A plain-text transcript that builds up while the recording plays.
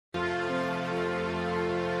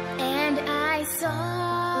I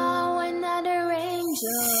saw another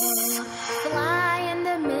angel fly in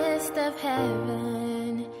the midst of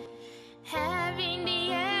heaven, having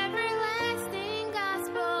the everlasting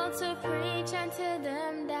gospel to preach unto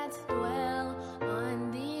them that dwell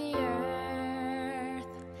on the earth,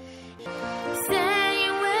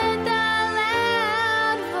 saying with a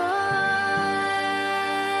loud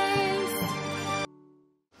voice.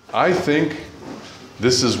 I think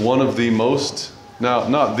this is one of the most, now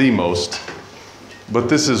not the most, but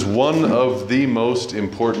this is one of the most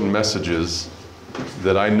important messages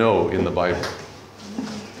that I know in the Bible.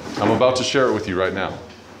 I'm about to share it with you right now.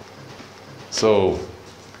 So,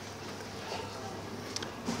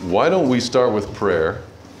 why don't we start with prayer,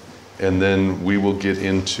 and then we will get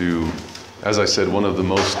into, as I said, one of the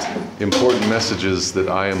most important messages that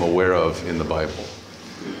I am aware of in the Bible.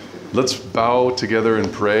 Let's bow together and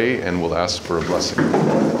pray, and we'll ask for a blessing.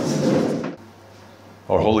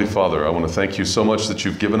 Our Holy Father, I want to thank you so much that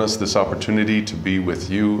you've given us this opportunity to be with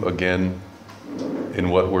you again in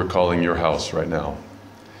what we're calling your house right now.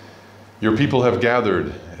 Your people have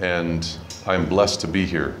gathered, and I'm blessed to be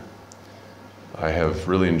here. I have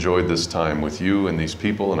really enjoyed this time with you and these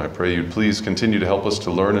people, and I pray you'd please continue to help us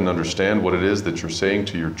to learn and understand what it is that you're saying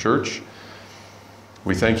to your church.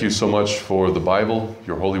 We thank you so much for the Bible,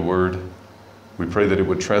 your holy word. We pray that it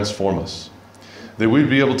would transform us, that we'd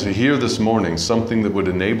be able to hear this morning something that would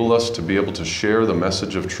enable us to be able to share the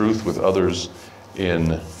message of truth with others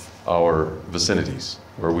in our vicinities,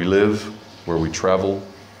 where we live, where we travel,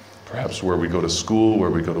 perhaps where we go to school,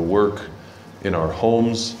 where we go to work, in our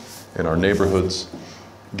homes, in our neighborhoods.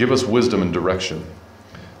 Give us wisdom and direction.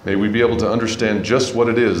 May we be able to understand just what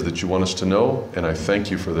it is that you want us to know, and I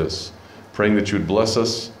thank you for this. Praying that you'd bless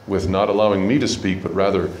us with not allowing me to speak, but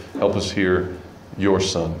rather help us hear your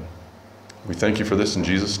Son. We thank you for this in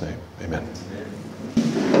Jesus' name. Amen.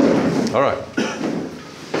 All right.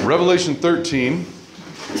 Revelation 13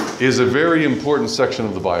 is a very important section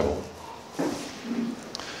of the Bible.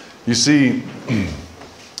 You see,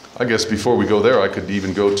 I guess before we go there, I could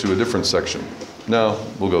even go to a different section. No,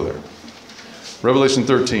 we'll go there. Revelation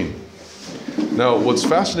 13. Now, what's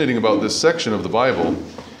fascinating about this section of the Bible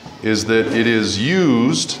is that it is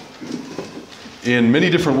used in many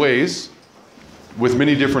different ways with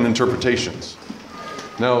many different interpretations.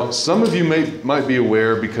 Now, some of you might be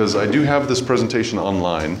aware, because I do have this presentation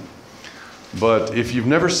online, but if you've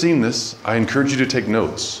never seen this, I encourage you to take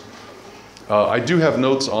notes. I do have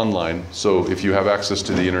notes online, so if you have access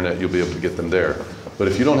to the internet, you'll be able to get them there. But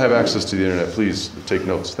if you don't have access to the internet, please take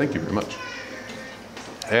notes. Thank you very much.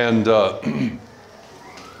 And the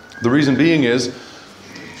reason being is,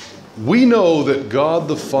 we know that God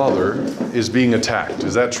the Father is being attacked.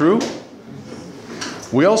 Is that true?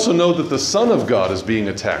 We also know that the Son of God is being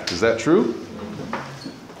attacked. Is that true?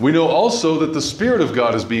 We know also that the Spirit of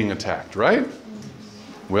God is being attacked, right?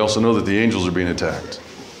 We also know that the angels are being attacked.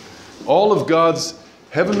 All of God's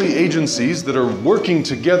heavenly agencies that are working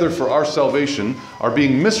together for our salvation are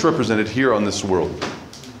being misrepresented here on this world,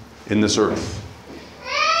 in this earth.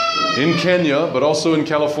 In Kenya, but also in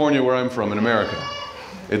California, where I'm from, in America.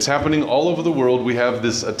 It's happening all over the world. We have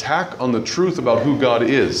this attack on the truth about who God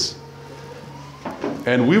is.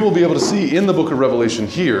 And we will be able to see in the book of Revelation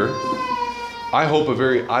here, I hope, a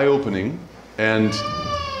very eye-opening and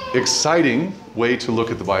exciting way to look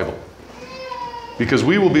at the Bible. Because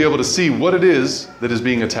we will be able to see what it is that is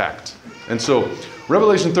being attacked. And so,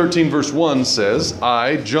 Revelation 13 verse 1 says,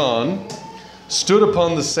 I, John, stood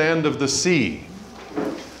upon the sand of the sea.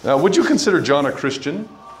 Now, would you consider John a Christian?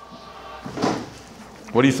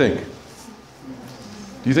 What do you think?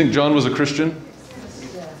 Do you think John was a Christian?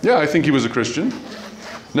 Yeah, I think he was a Christian.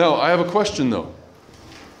 Now, I have a question though.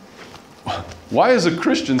 Why is a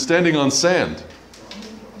Christian standing on sand?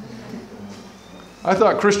 I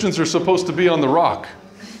thought Christians are supposed to be on the rock.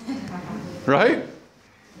 Right?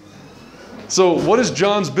 So what is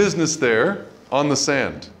John's business there on the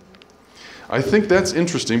sand? I think that's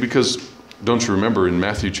interesting because, don't you remember in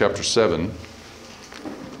Matthew chapter 7,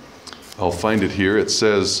 I'll find it here, it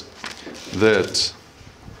says that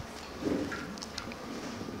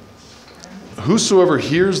whosoever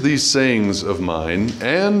hears these sayings of mine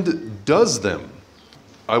and does them,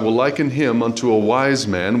 I will liken him unto a wise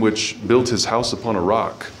man which built his house upon a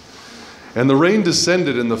rock. And the rain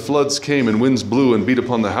descended, and the floods came, and winds blew and beat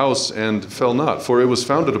upon the house, and fell not, for it was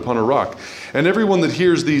founded upon a rock. And everyone that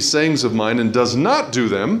hears these sayings of mine and does not do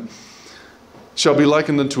them shall be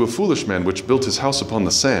likened unto a foolish man which built his house upon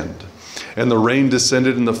the sand. And the rain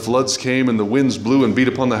descended, and the floods came, and the winds blew and beat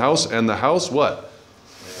upon the house, and the house, what?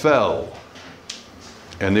 Fell.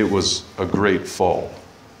 And it was a great fall.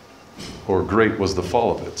 Or great was the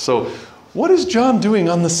fall of it. So what is John doing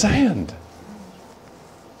on the sand?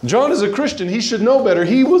 John is a Christian. He should know better.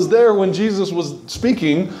 He was there when Jesus was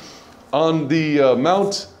speaking on the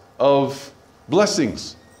Mount of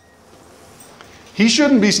Blessings. He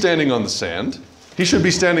shouldn't be standing on the sand. He should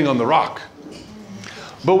be standing on the rock.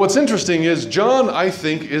 But what's interesting is John, I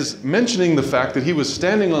think, is mentioning the fact that he was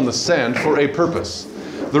standing on the sand for a purpose.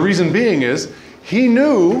 The reason being is he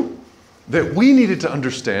knew that we needed to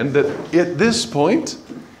understand that at this point,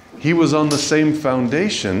 he was on the same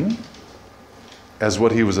foundation as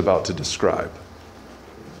what he was about to describe.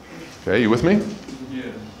 Okay, you with me?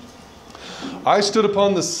 Yeah. I stood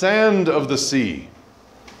upon the sand of the sea,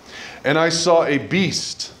 and I saw a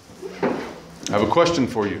beast. I have a question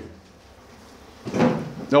for you.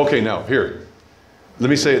 Okay, now, here. Let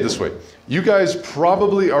me say it this way. You guys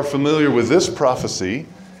probably are familiar with this prophecy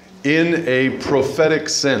in a prophetic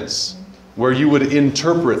sense, where you would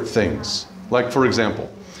interpret things. Like, for example,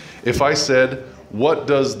 if I said, what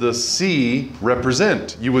does the sea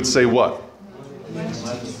represent? You would say what?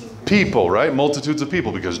 People, right? Multitudes of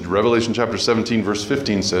people, because Revelation chapter 17, verse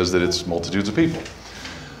 15 says that it's multitudes of people.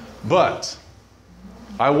 But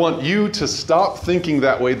I want you to stop thinking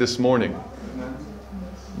that way this morning.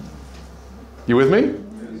 You with me?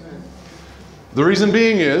 The reason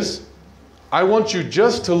being is, I want you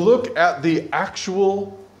just to look at the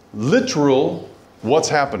actual, literal, what's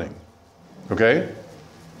happening. Okay?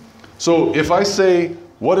 So if I say,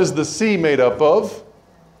 what is the sea made up of?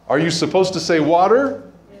 Are you supposed to say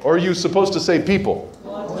water? Or are you supposed to say people?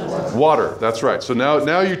 Water. That's right. So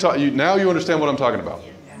now you understand what I'm talking about.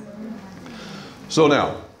 So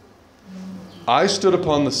now, I stood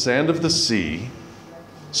upon the sand of the sea.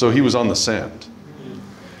 So he was on the sand.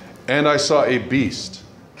 And I saw a beast.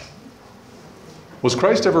 Was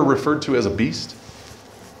Christ ever referred to as a beast?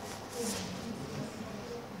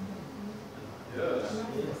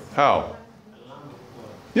 How?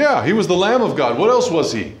 Yeah, he was the Lamb of God. What else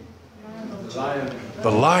was he?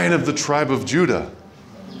 The Lion of the tribe of Judah.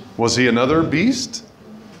 Was he another beast?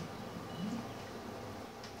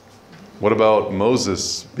 What about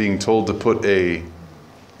Moses being told to put a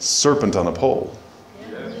serpent on a pole?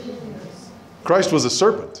 Christ was a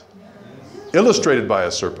serpent, illustrated by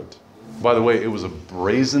a serpent. By the way, it was a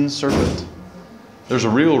brazen serpent. There's a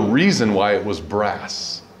real reason why it was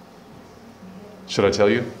brass. Should I tell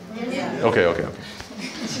you? Okay.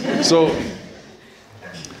 So,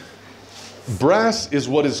 brass is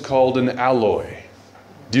what is called an alloy.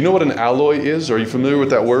 Do you know what an alloy is? Are you familiar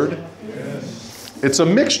with that word? Yes. It's a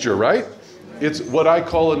mixture, right? It's what I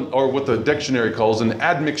call, or what the dictionary calls, an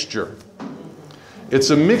admixture.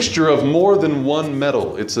 It's a mixture of more than one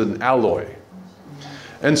metal. It's an alloy.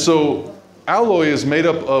 And so, alloy is made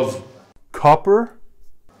up of copper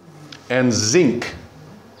and zinc.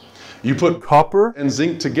 You put copper and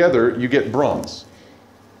zinc together, you get bronze.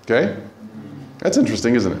 Okay? That's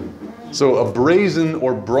interesting, isn't it? So a brazen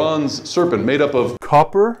or bronze serpent made up of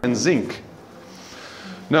copper and zinc.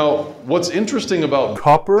 Now, what's interesting about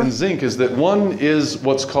copper and zinc is that one is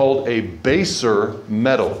what's called a baser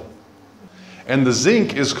metal. And the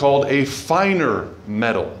zinc is called a finer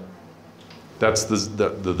metal. That's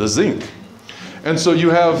the zinc. And so you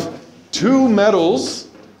have two metals,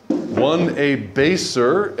 one a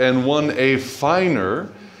baser and one a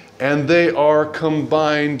finer, and they are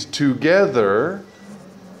combined together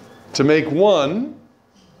to make one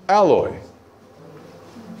alloy.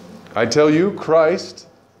 I tell you, Christ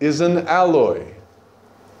is an alloy.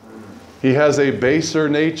 He has a baser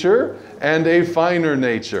nature and a finer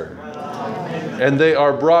nature. And they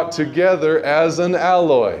are brought together as an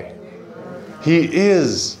alloy. He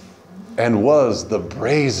is and was the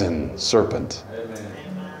brazen serpent.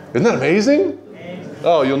 Isn't that amazing?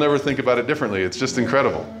 Oh, you'll never think about it differently. It's just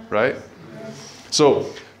incredible, right?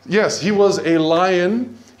 So, yes, he was a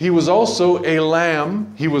lion. He was also a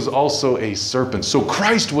lamb. He was also a serpent. So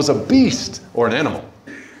Christ was a beast or an animal.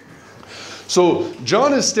 So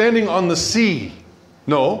John is standing on the sea.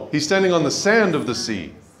 No, he's standing on the sand of the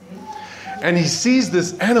sea. And he sees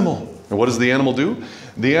this animal. And what does the animal do?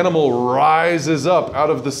 The animal rises up out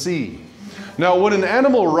of the sea. Now, when an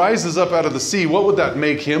animal rises up out of the sea, what would that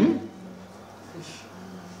make him?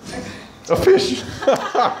 A fish.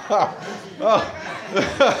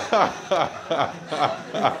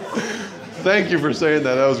 Thank you for saying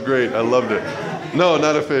that. That was great. I loved it. No,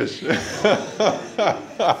 not a fish.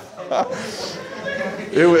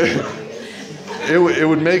 It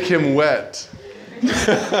would make him wet.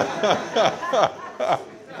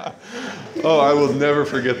 Oh, I will never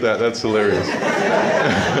forget that. That's hilarious.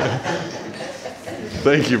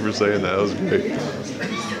 Thank you for saying that. That was great.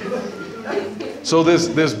 So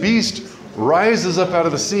this beast rises up out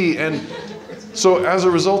of the sea. And so as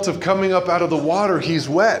a result of coming up out of the water, he's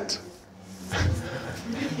wet.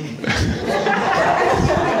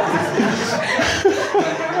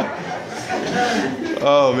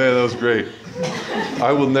 Oh man, that was great.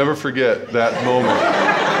 I will never forget that moment.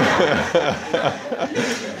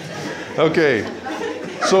 Okay,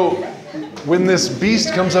 so when this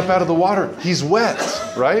beast comes up out of the water, he's wet,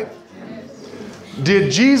 right?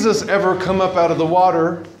 Did Jesus ever come up out of the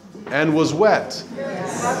water and was wet?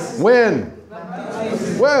 Yes. When?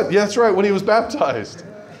 Wet, yeah, that's right, when he was baptized.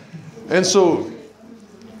 And so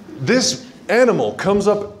this animal comes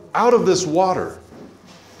up out of this water,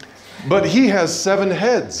 but he has 7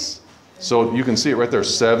 heads. So you can see it right there,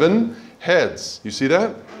 7 heads. You see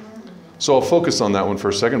that? So I'll focus on that one for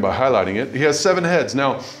a second by highlighting it. He has 7 heads.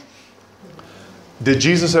 Now, did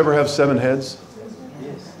Jesus ever have 7 heads?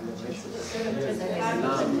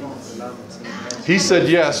 He said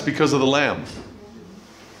yes because of the lamb.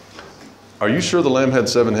 Are you sure the lamb had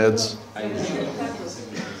 7 heads?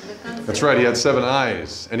 That's right, he had 7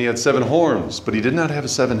 eyes and he had 7 horns, but he did not have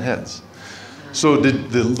 7 heads. So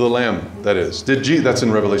did the lamb, that is. That's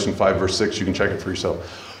in Revelation 5 verse 6. You can check it for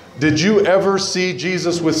yourself. Did you ever see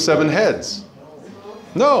Jesus with 7 heads?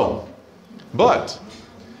 No. But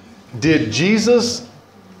did Jesus,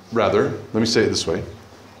 rather, let me say it this way.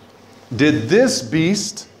 Did this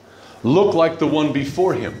beast look like the one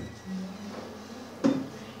before him?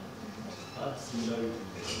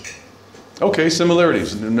 Okay,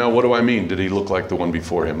 similarities. Now what do I mean? Did he look like the one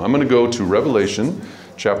before him? I'm going to go to Revelation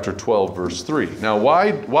chapter 12 verse 3. Now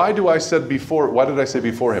why did I say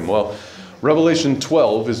before him? Well, Revelation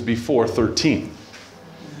 12 is before 13.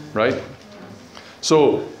 Right?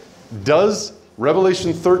 So does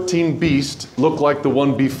Revelation 13 beast look like the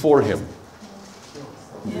one before him?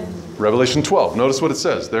 Yes. Revelation 12. Notice what it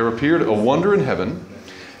says. There appeared a wonder in heaven,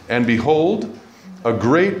 and behold, a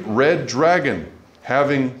great red dragon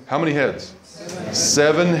having how many heads?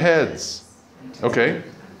 7 heads. Okay.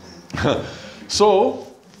 So,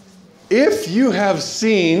 if you have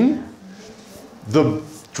seen the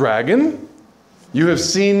dragon, you have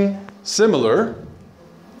seen similar,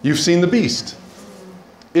 you've seen the beast.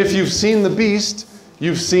 If you've seen the beast,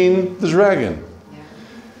 you've seen the dragon.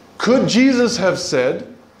 Could Jesus have said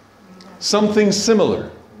something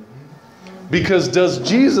similar? Because does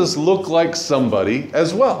Jesus look like somebody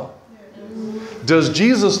as well? Does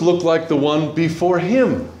Jesus look like the one before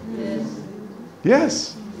him?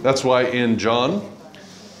 Yes. That's why in John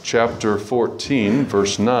chapter 14,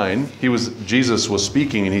 verse 9, Jesus was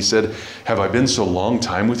speaking and he said, "Have I been so long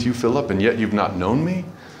time with you, Philip, and yet you've not known me?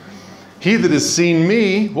 He that has seen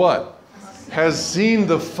me," what? "Has seen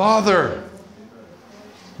the Father."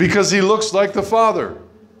 Because he looks like the Father.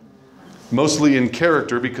 Mostly in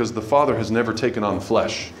character, because the Father has never taken on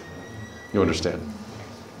flesh. You understand?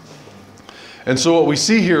 And so what we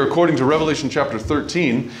see here, according to Revelation chapter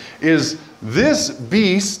 13, is this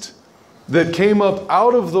beast that came up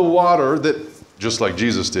out of the water, that just like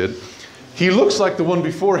Jesus did, he looks like the one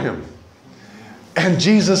before him. And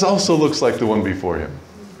Jesus also looks like the one before him.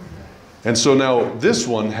 And so now this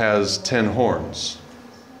one has 10 horns.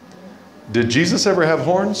 Did Jesus ever have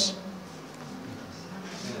horns?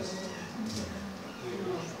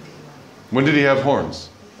 When did he have horns?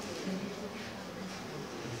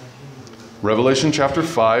 Revelation chapter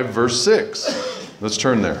 5, verse 6. Let's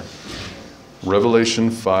turn there. Revelation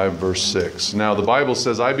 5, verse 6. Now the Bible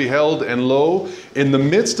says, "I beheld, and lo, in the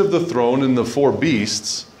midst of the throne and the 4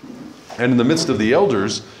 beasts, and in the midst of the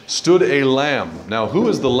elders, stood a lamb." Now who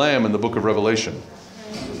is the lamb in the book of Revelation?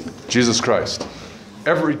 Jesus Christ.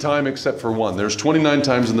 Every time except for one. There's 29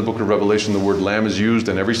 times in the book of Revelation the word lamb is used,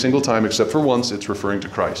 and every single time except for once it's referring to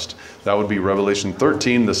Christ. That would be Revelation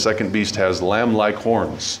 13. The second beast has lamb-like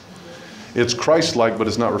horns. It's Christ-like, but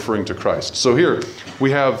it's not referring to Christ. So here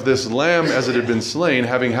we have this lamb as it had been slain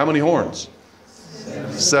having how many horns?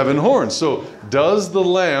 7 horns. So does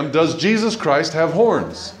Jesus Christ have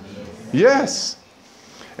horns? Yes.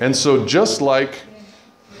 And so just like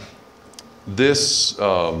this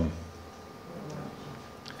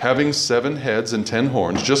having 7 heads and 10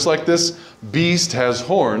 horns, just like this beast has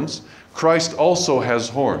horns, Christ also has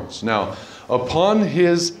horns. Now, upon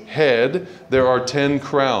his head there are 10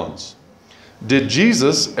 crowns. Did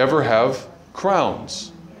Jesus ever have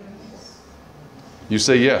crowns? You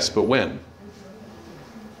say yes, but when?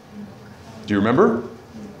 Do you remember?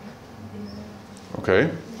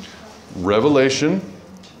 Okay. Revelation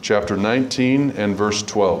chapter 19 and verse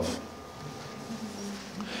 12.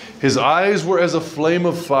 His eyes were as a flame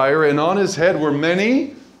of fire, and on his head were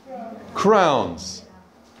many crowns.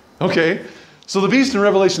 Okay, So the beast in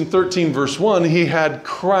Revelation 13 verse 1, he had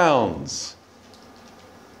crowns.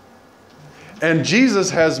 And Jesus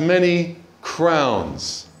has many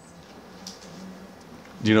crowns.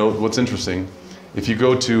 Do you know what's interesting? If you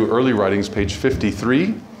go to early writings, page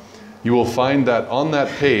 53, you will find that on that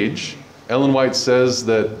page, Ellen White says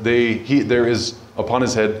that there is upon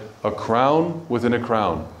his head a crown within a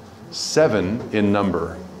crown, 7 in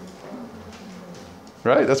number.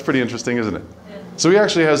 Right? That's pretty interesting, isn't it? So he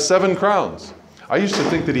actually has 7 crowns. I used to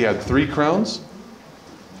think that he had 3 crowns.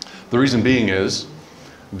 The reason being is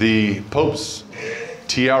the Pope's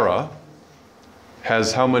tiara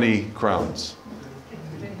has how many crowns?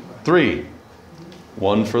 3.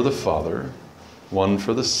 1 for the Father, 1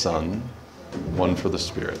 for the Son, 1 for the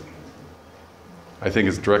Spirit. I think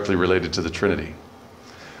it's directly related to the Trinity.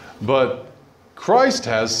 But Christ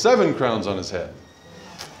has 7 crowns on his head.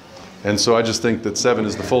 And so I just think that 7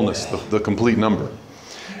 is the fullness, the complete number.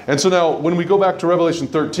 And so now, when we go back to Revelation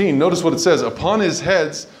 13, notice what it says. Upon his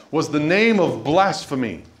heads was the name of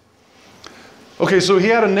blasphemy. Okay, so he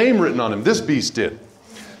had a name written on him. This beast did.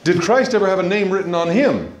 Did Christ ever have a name written on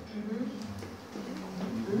him?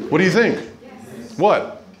 What do you think? Yes.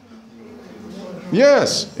 What?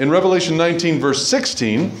 Yes. In Revelation 19, verse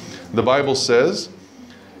 16, the Bible says,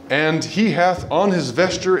 and he hath on his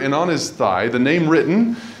vesture and on his thigh the name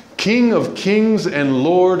written, King of Kings and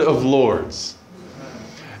Lord of Lords.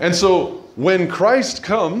 And so when Christ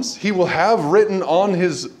comes, he will have written on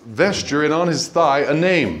his vesture and on his thigh a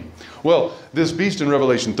name. Well, this beast in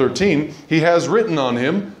Revelation 13, he has written on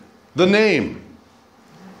him the name.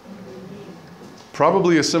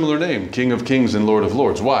 Probably a similar name, King of Kings and Lord of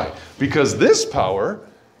Lords. Why? Because this power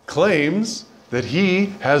claims that he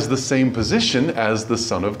has the same position as the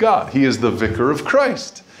Son of God. He is the vicar of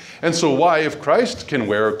Christ. And so why, if Christ can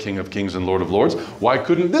wear King of Kings and Lord of Lords, why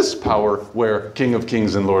couldn't this power wear King of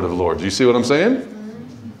Kings and Lord of Lords? You see what I'm saying?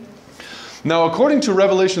 Now, according to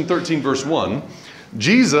Revelation 13, verse 1,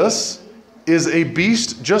 Jesus is a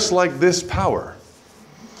beast just like this power.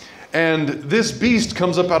 And this beast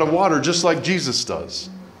comes up out of water just like Jesus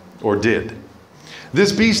does, or did.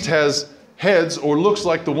 This beast has heads, or looks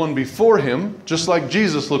like the one before him, just like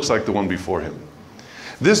Jesus looks like the one before him.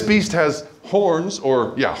 This beast has horns,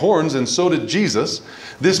 horns, and so did Jesus.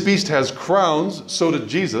 This beast has crowns, so did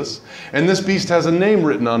Jesus. And this beast has a name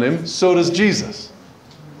written on him, so does Jesus.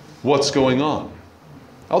 What's going on?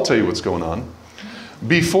 I'll tell you what's going on.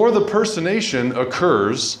 Before the personation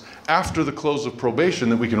occurs, after the close of probation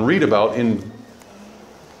that we can read about in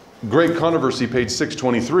Great Controversy, page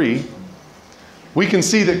 623, we can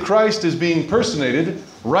see that Christ is being personated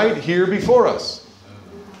right here before us.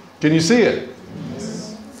 Can you see it?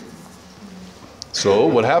 So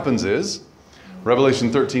what happens is,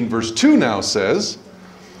 Revelation 13 verse 2 now says,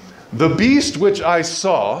 the beast which I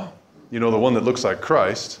saw, you know, the one that looks like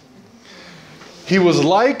Christ, he was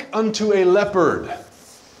like unto a leopard.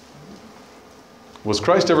 Was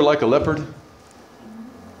Christ ever like a leopard?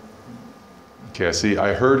 Okay,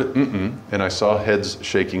 I heard and I saw heads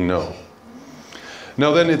shaking no.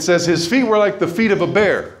 Now then it says his feet were like the feet of a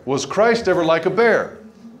bear. Was Christ ever like a bear?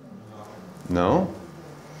 No.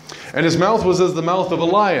 And his mouth was as the mouth of a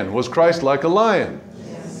lion. Was Christ like a lion?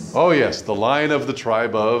 Yes. Oh yes, the Lion of the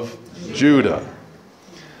tribe of Judah.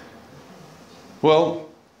 Well,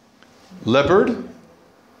 leopard,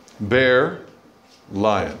 bear,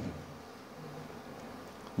 lion.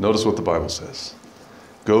 Notice what the Bible says.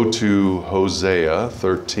 Go to Hosea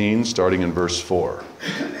 13, starting in verse 4.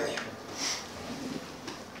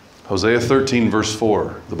 Hosea 13, verse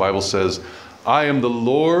 4. The Bible says, I am the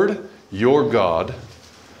Lord your God,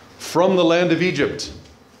 from the land of Egypt,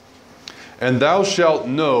 and thou shalt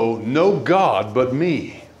know no God but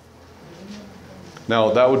me.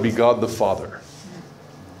 Now that would be God the Father.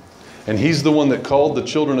 And he's the one that called the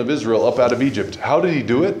children of Israel up out of Egypt. How did he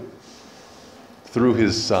do it? Through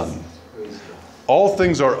his Son. All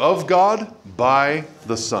things are of God by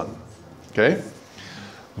the Son. Okay?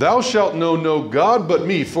 Thou shalt know no God but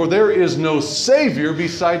me, for there is no Savior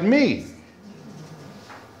beside me.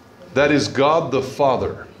 That is God the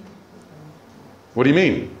Father. What do you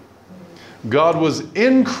mean? God was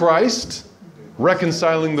in Christ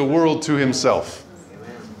reconciling the world to himself.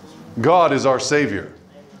 God is our Savior.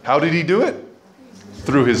 How did he do it?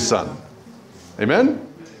 Through his Son. Amen?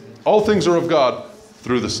 All things are of God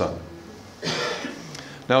through the Son.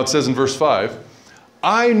 Now it says in verse 5,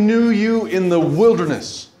 I knew you in the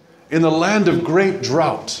wilderness, in the land of great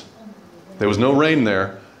drought. There was no rain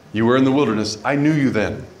there. You were in the wilderness. I knew you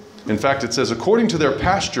then. In fact, it says, according to their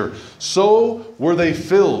pasture, so were they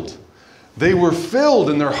filled. They were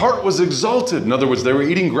filled and their heart was exalted. In other words, they were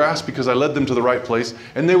eating grass because I led them to the right place,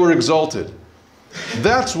 and they were exalted.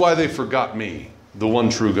 That's why they forgot me, the one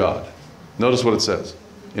true God. Notice what it says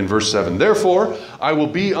in verse 7. Therefore, I will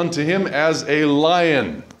be unto him as a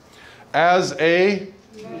lion, as a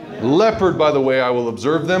leopard, by the way, I will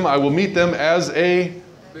observe them. I will meet them as a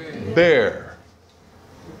bear.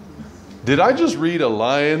 Did I just read a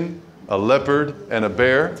lion, a leopard, and a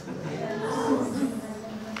bear?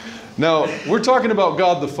 Now, we're talking about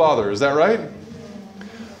God the Father, is that right?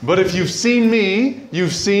 But if you've seen me,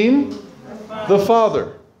 you've seen the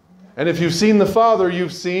Father. And if you've seen the Father,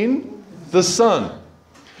 you've seen the Son.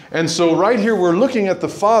 And so right here we're looking at the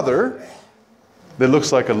Father that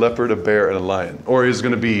looks like a leopard, a bear, and a lion. Or is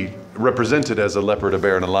going to be represented as a leopard, a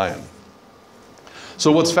bear, and a lion.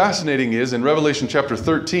 So what's fascinating is in Revelation chapter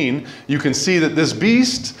 13, you can see that this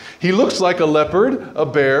beast, he looks like a leopard, a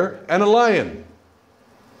bear, and a lion.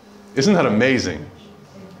 Isn't that amazing?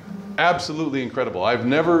 Absolutely incredible. I've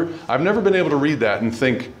never been able to read that and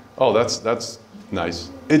think, oh, that's nice.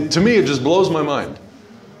 To me, it just blows my mind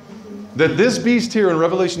that this beast here in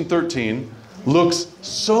Revelation 13 looks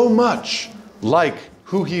so much like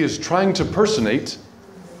who he is trying to personate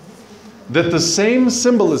that the same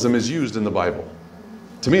symbolism is used in the Bible.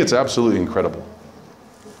 To me, it's absolutely incredible.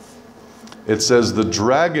 It says the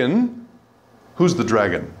dragon. Who's the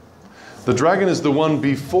dragon? The dragon is the one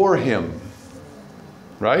before him,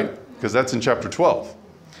 right? Because that's in chapter 12.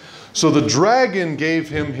 So the dragon gave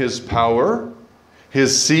him his power,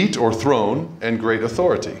 his seat or throne, and great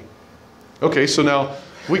authority. Okay, so now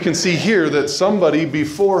we can see here that somebody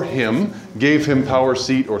before him gave him power,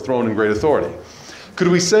 seat, or throne, and great authority. Could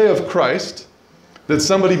we say of Christ that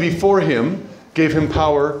somebody before him gave him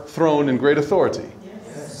power, throne, and great authority?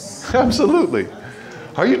 Yes. Absolutely.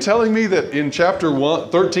 Are you telling me that in chapter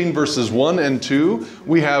 13, verses 1 and 2,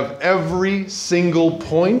 we have every single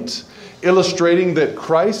point illustrating that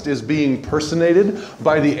Christ is being personated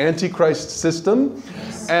by the Antichrist system?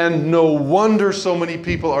 And no wonder so many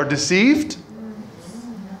people are deceived?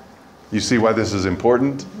 You see why this is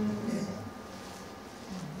important?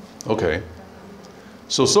 Okay.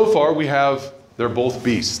 So far we have, they're both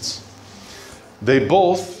beasts. They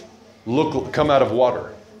both come out of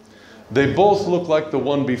water. They both look like the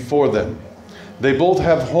one before them. They both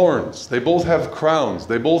have horns. They both have crowns.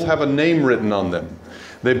 They both have a name written on them.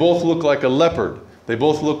 They both look like a leopard. They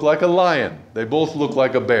both look like a lion. They both look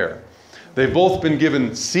like a bear. They've both been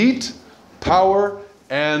given seat, power,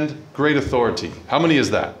 and great authority. How many is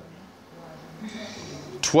that?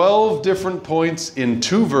 12 different points in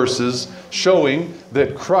 2 verses showing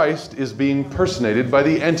that Christ is being personated by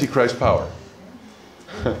the Antichrist power.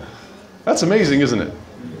 That's amazing, isn't it?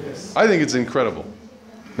 I think it's incredible.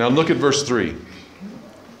 Now look at verse 3.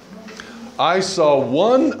 I saw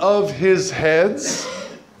one of his heads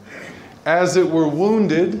as it were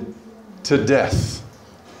wounded to death.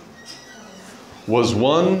 Was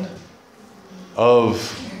one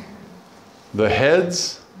of the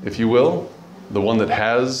heads, if you will, the one that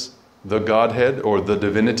has the Godhead or the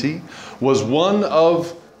divinity, was one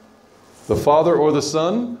of the Father or the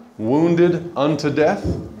Son wounded unto death?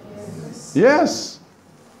 Yes.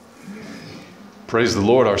 Praise the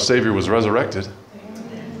Lord, our Savior was resurrected.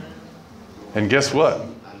 And guess what?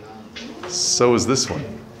 So is this one.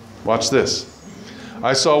 Watch this.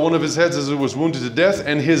 I saw one of his heads as it was wounded to death,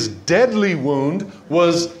 and his deadly wound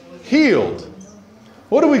was healed.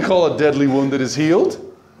 What do we call a deadly wound that is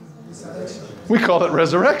healed? We call it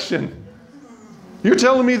resurrection. You're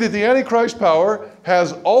telling me that the Antichrist power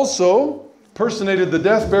has also personated the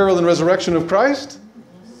death, burial, and resurrection of Christ?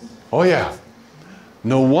 Oh yeah.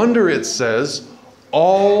 No wonder it says,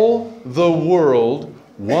 all the world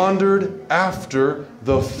wandered after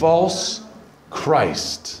the false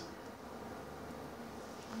Christ.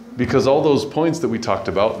 Because all those points that we talked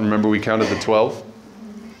about, remember we counted the 12?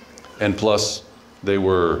 And plus,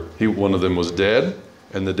 one of them was dead,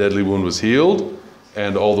 and the deadly wound was healed,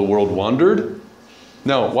 and all the world wandered.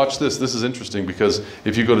 Now, watch this. This is interesting because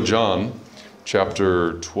if you go to John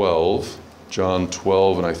chapter 12, John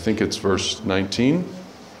 12, and I think it's verse 19.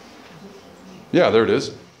 Yeah, there it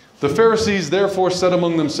is. The Pharisees therefore said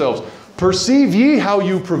among themselves, perceive ye how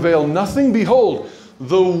you prevail nothing? Behold,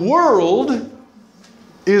 the world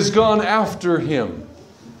is gone after him.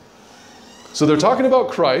 So they're talking about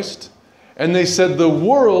Christ, and they said the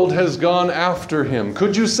world has gone after him.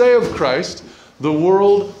 Could you say of Christ, the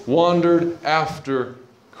world wandered after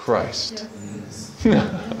Christ?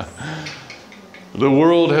 The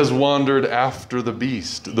world has wandered after the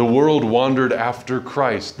beast. The world wandered after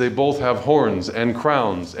Christ. They both have horns and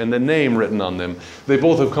crowns and the name written on them. They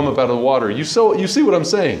both have come up out of the water. You see what I'm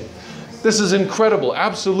saying? This is incredible,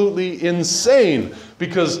 absolutely insane,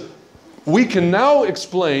 because we can now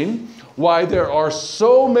explain why there are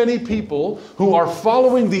so many people who are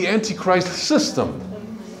following the Antichrist system.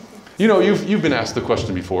 You know, you've been asked the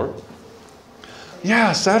question before.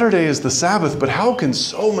 Yeah, Saturday is the Sabbath, but how can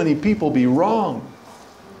so many people be wrong?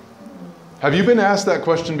 Have you been asked that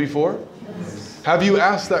question before? Yes. Have you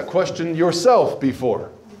asked that question yourself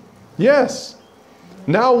before? Yes.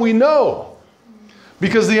 Now we know.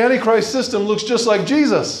 Because the Antichrist system looks just like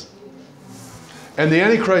Jesus. And the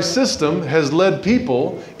Antichrist system has led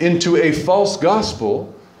people into a false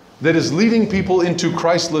gospel that is leading people into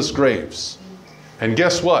Christless graves. And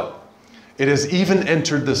guess what? It has even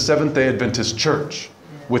entered the Seventh-day Adventist Church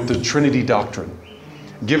with the Trinity doctrine,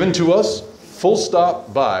 given to us full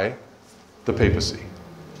stop by the papacy.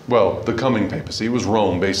 Well, the coming papacy. It was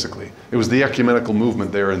Rome, basically. It was the ecumenical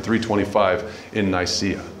movement there in 325 in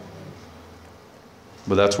Nicaea.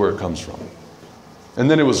 But that's where it comes from. And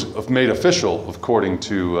then it was made official according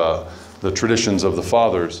to the traditions of the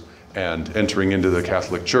fathers and entering into the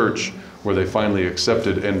Catholic Church, where they finally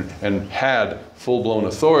accepted and had full-blown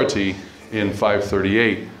authority in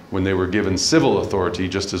 538 when they were given civil authority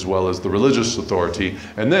just as well as the religious authority.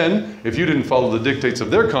 And then, if you didn't follow the dictates of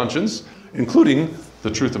their conscience, including the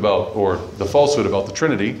truth about, or the falsehood about the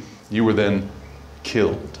Trinity, you were then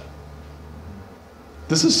killed.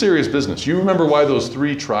 This is serious business. You remember why those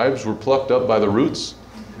 3 tribes were plucked up by the roots?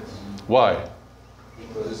 Why?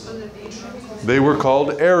 They were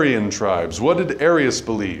called Aryan tribes. What did Arius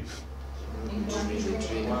believe?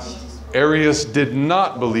 Arius did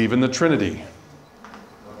not believe in the Trinity.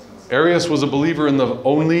 Arius was a believer in the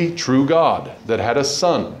only true God that had a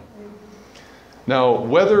son. Now,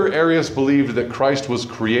 whether Arius believed that Christ was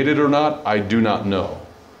created or not, I do not know.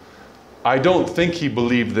 I don't think he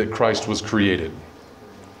believed that Christ was created.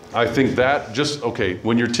 I think that just, okay,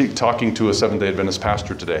 when you're talking to a Seventh-day Adventist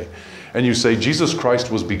pastor today, and you say Jesus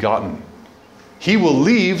Christ was begotten, he will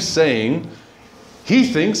leave saying he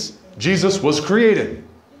thinks Jesus was created.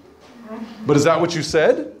 But is that what you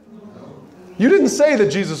said? You didn't say that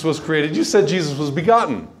Jesus was created. You said Jesus was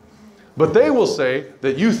begotten. But they will say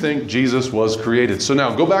that you think Jesus was created. So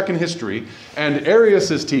now go back in history, and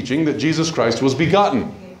Arius is teaching that Jesus Christ was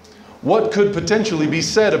begotten. What could potentially be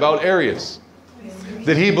said about Arius?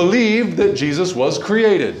 That he believed that Jesus was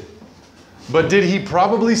created. But did he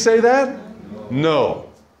probably say that? No.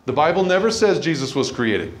 The Bible never says Jesus was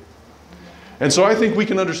created. And so I think we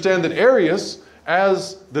can understand that Arius,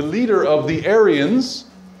 as the leader of the Arians,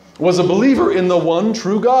 was a believer in the one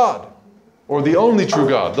true God, or the only true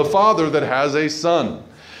God, the Father that has a Son.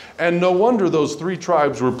 And no wonder those 3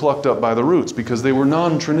 tribes were plucked up by the roots, because they were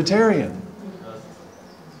non-Trinitarian.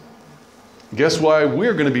 Guess why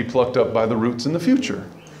we're going to be plucked up by the roots in the future?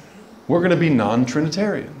 We're going to be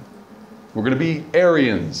non-Trinitarian. We're going to be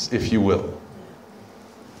Arians, if you will.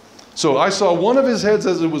 So I saw one of his heads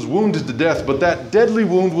as it was wounded to death, but that deadly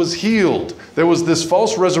wound was healed. There was this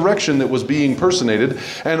false resurrection that was being personated,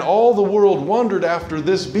 and all the world wondered after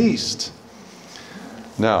this beast.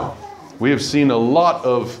 Now, we have seen a lot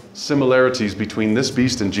of similarities between this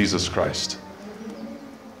beast and Jesus Christ.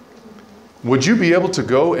 Would you be able to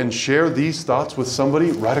go and share these thoughts with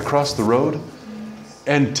somebody right across the road?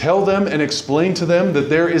 And tell them and explain to them that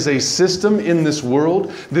there is a system in this world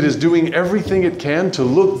that is doing everything it can to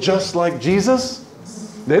look just like Jesus?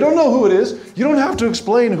 They don't know who it is. You don't have to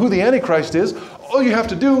explain who the Antichrist is. All you have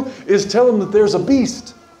to do is tell them that there's a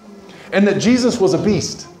beast and that Jesus was a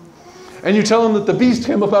beast. And you tell them that the beast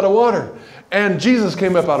came up out of water and Jesus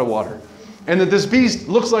came up out of water. And that this beast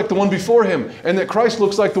looks like the one before him and that Christ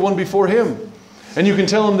looks like the one before him. And you can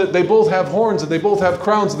tell them that they both have horns and they both have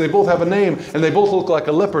crowns and they both have a name and they both look like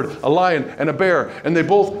a leopard, a lion, and a bear. And they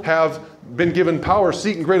both have been given power,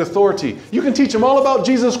 seat, and great authority. You can teach them all about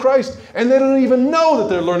Jesus Christ and they don't even know that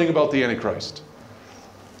they're learning about the Antichrist.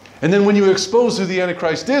 And then when you expose who the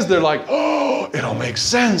Antichrist is, they're like, oh, it all makes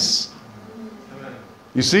sense.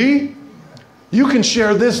 You see? You can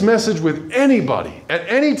share this message with anybody at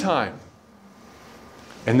any time.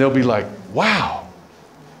 And they'll be like, wow.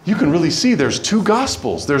 You can really see there's 2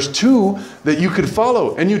 gospels. There's 2 that you could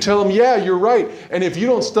follow. And you tell them, yeah, you're right. And if you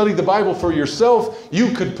don't study the Bible for yourself,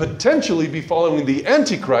 you could potentially be following the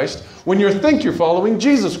Antichrist when you think you're following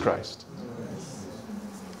Jesus Christ.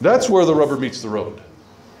 That's where the rubber meets the road.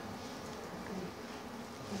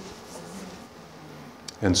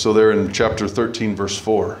 And so there in chapter 13, verse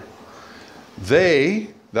 4, they,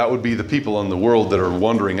 that would be the people in the world that are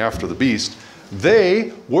wandering after the beast,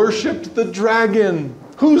 they worshipped the dragon.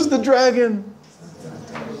 Who's the dragon?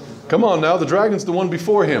 Come on now, the dragon's the one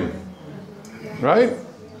before him. Right?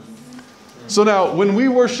 So now, when we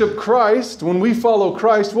worship Christ, when we follow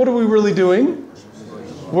Christ, what are we really doing?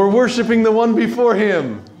 We're worshiping the one before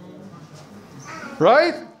him.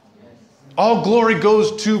 Right? All glory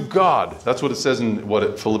goes to God. That's what it says in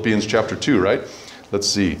Philippians chapter 2, right? Let's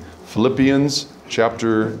see. Philippians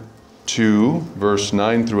chapter 2, verse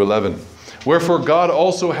 9 through 11. Wherefore God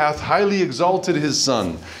also hath highly exalted his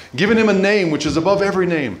Son, given him a name which is above every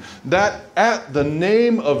name, that at the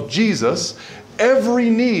name of Jesus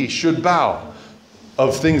every knee should bow,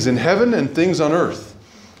 of things in heaven and things on earth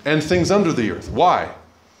and things under the earth. Why?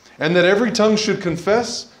 And that every tongue should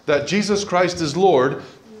confess that Jesus Christ is Lord,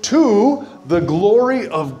 to the glory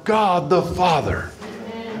of God the Father.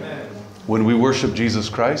 Amen. When we worship Jesus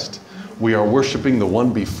Christ, we are worshiping the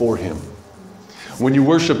one before him. When you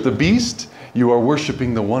worship the beast, you are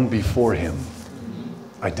worshiping the one before him.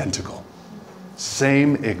 Identical.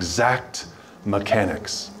 Same exact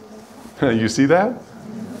mechanics. You see that?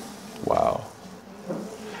 Wow.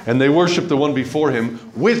 And they worship the one before him,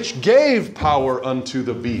 which gave power unto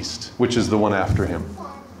the beast, which is the one after him.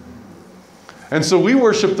 And so we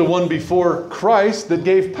worship the one before Christ that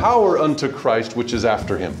gave power unto Christ, which is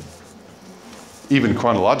after him. Even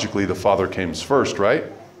chronologically, the Father came first, right?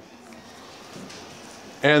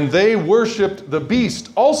 And they worshiped the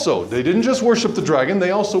beast also. They didn't just worship the dragon,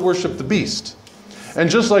 they also worshiped the beast. And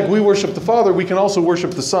just like we worship the Father, we can also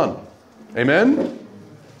worship the Son. Amen?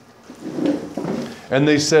 And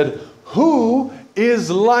they said, who is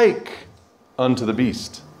like unto the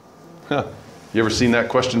beast? Huh. You ever seen that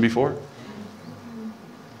question before?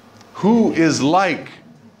 Who is like?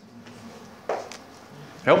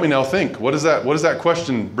 Help me now think. What does that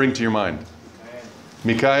question bring to your mind?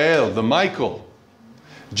 Michael, the Michael.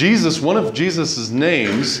 Jesus, one of Jesus'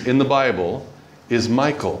 names in the Bible is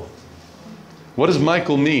Michael. What does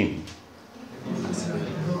Michael mean?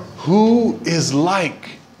 Who is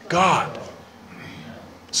like God?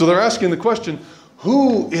 So they're asking the question,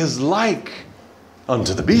 who is like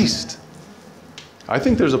unto the beast? I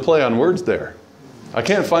think there's a play on words there. I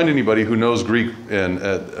can't find anybody who knows Greek and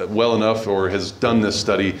well enough or has done this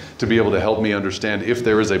study to be able to help me understand if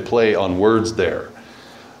there is a play on words there.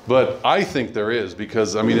 But I think there is,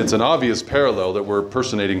 because, I mean, it's an obvious parallel that we're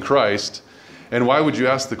personating Christ. And why would you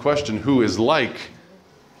ask the question, who is like,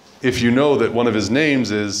 if you know that one of his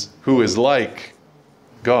names is, who is like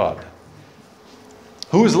God?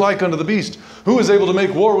 Who is like unto the beast? Who is able to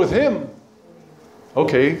make war with him?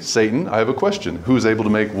 Okay, Satan, I have a question. Who is able to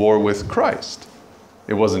make war with Christ?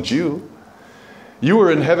 It wasn't you. You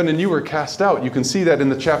were in heaven and you were cast out. You can see that in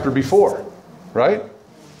the chapter before, right?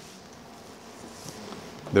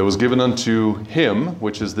 There was given unto him,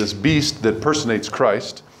 which is this beast that personates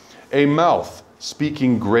Christ, a mouth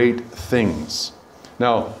speaking great things.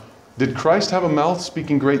 Now, did Christ have a mouth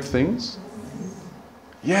speaking great things?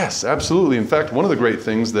 Yes, absolutely. In fact, one of the great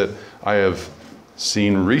things that I have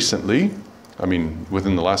seen recently, I mean,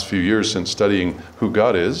 within the last few years since studying who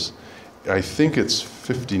God is, I think it's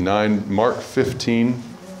 59, Mark 15,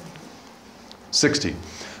 60.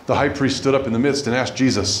 The high priest stood up in the midst and asked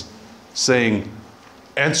Jesus, saying,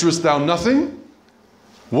 answerest thou nothing?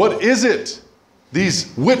 What is it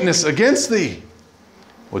these witness against thee?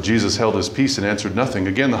 Well, Jesus held his peace and answered nothing.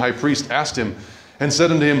 Again, the high priest asked him and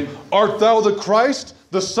said unto him, art thou the Christ,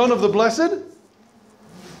 the Son of the Blessed?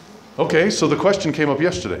 Okay, so the question came up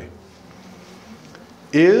yesterday.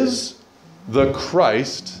 Is the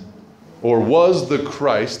Christ, or was the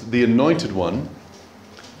Christ, the anointed one,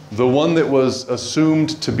 the one that was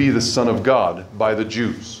assumed to be the Son of God by the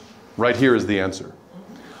Jews? Right here is the answer.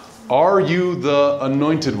 Are you the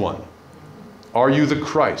anointed one? Are you the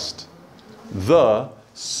Christ, the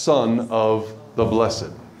Son of the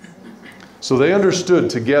Blessed? So they understood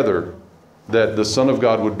together that the Son of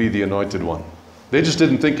God would be the anointed one. They just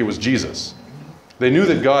didn't think it was Jesus. They knew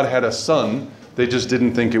that God had a son, they just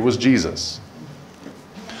didn't think it was Jesus.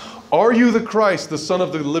 Are you the Christ, the Son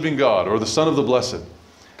of the living God, or the Son of the Blessed?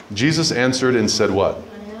 Jesus answered and said what?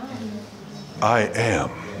 I am.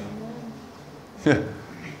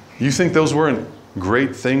 You think those weren't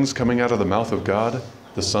great things coming out of the mouth of God,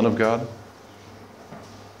 the Son of God?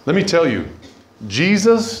 Let me tell you,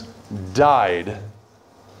 Jesus died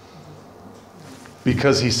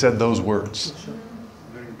because he said those words.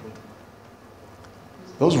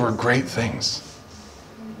 Those were great things.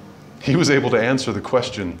 He was able to answer the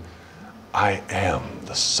question, I am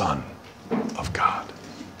the Son of God.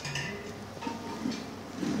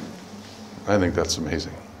 I think that's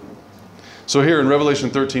amazing. So here in Revelation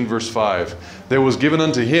 13, verse 5, there was given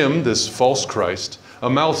unto him, this false Christ, a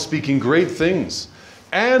mouth speaking great things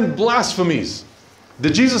and blasphemies.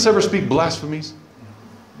 Did Jesus ever speak blasphemies?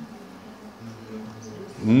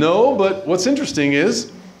 No, but what's interesting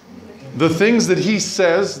is the things that he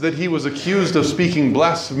says that he was accused of speaking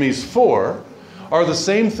blasphemies for are the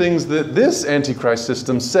same things that this Antichrist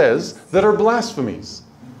system says that are blasphemies.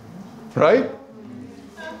 Right?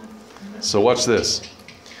 So watch this.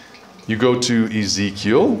 You go to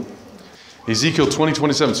Ezekiel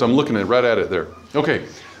 20:27. So I'm looking right at it there. Okay.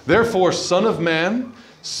 Therefore, Son of man,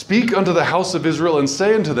 speak unto the house of Israel and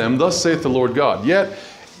say unto them, thus saith the Lord God, yet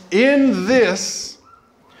in this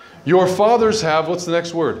your fathers have, what's the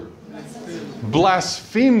next word?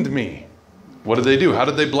 Blasphemed me. What did they do? How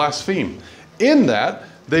did they blaspheme? In that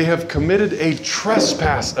they have committed a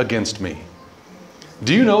trespass against me.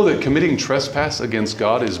 Do you know that committing trespass against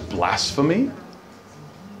God is blasphemy?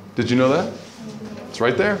 Did you know that? It's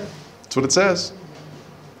right there. That's what it says.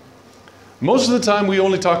 Most of the time we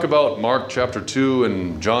only talk about Mark chapter 2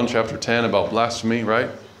 and John chapter 10 about blasphemy, right?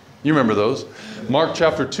 You remember those. Mark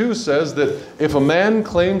chapter 2 says that if a man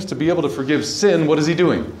claims to be able to forgive sin, what is he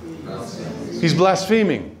doing? He's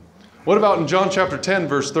blaspheming. What about in John chapter 10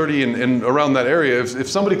 verse 30 and around that area? If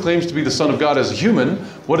somebody claims to be the Son of God as a human,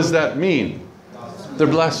 what does that mean? They're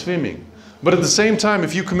blaspheming. But at the same time,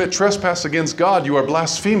 if you commit trespass against God, you are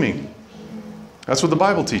blaspheming. That's what the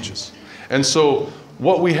Bible teaches. And so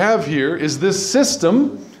what we have here is this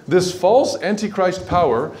system, this false Antichrist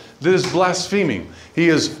power that is blaspheming. He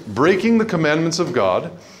is breaking the commandments of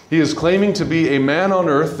God. He is claiming to be a man on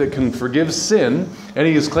earth that can forgive sin. And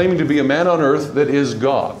he is claiming to be a man on earth that is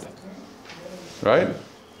God. Right?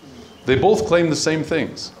 They both claim the same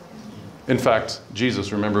things. In fact,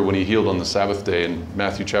 Jesus, remember when he healed on the Sabbath day in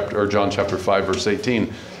John chapter 5, verse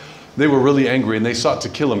 18, they were really angry and they sought to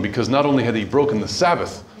kill him because not only had he broken the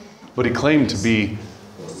Sabbath, but he claimed to be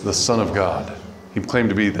the Son of God. He claimed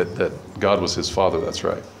to be that God was his Father. That's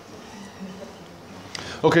right.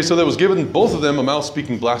 Okay, so there was given both of them a mouth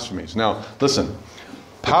speaking blasphemies. Now, listen.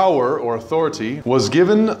 Power or authority was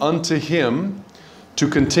given unto him to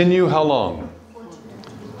continue how long?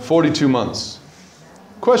 42 months.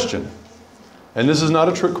 Question. And this is not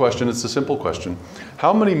a trick question, it's a simple question.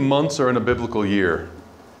 How many months are in a biblical year?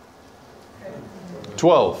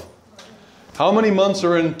 12. How many months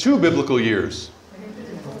are in 2 biblical years?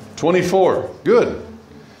 24. Good.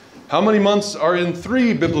 How many months are in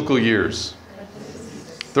 3 biblical years?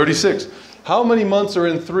 36. How many months are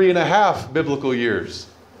in 3.5 biblical years?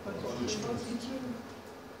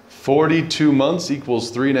 42 months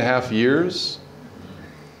equals 3.5 years.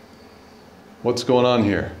 What's going on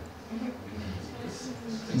here?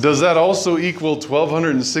 Does that also equal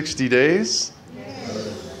 1,260 days?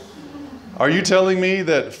 Are you telling me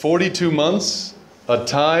that 42 months, a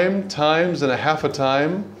time, times and a half a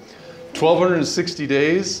time, 1,260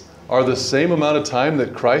 days are the same amount of time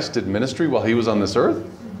that Christ did ministry while he was on this earth?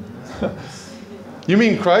 You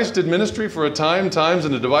mean Christ did ministry for a time, times,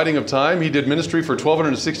 and a dividing of time? He did ministry for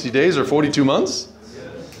 1,260 days or 42 months?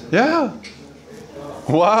 Yeah.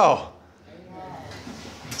 Wow.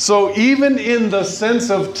 So even in the sense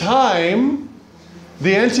of time,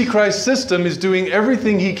 the Antichrist system is doing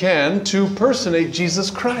everything he can to personate Jesus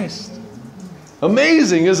Christ.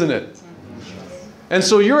 Amazing, isn't it? And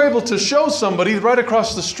so you're able to show somebody right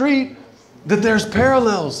across the street that there's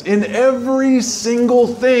parallels in every single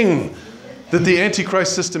thing that the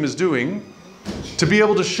Antichrist system is doing, to be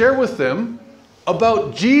able to share with them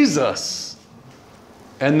about Jesus,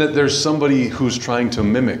 and that there's somebody who's trying to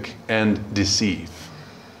mimic and deceive.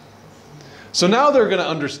 So now they're going to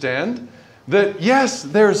understand that yes,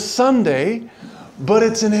 there's Sunday, but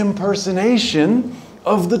it's an impersonation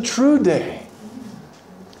of the true day.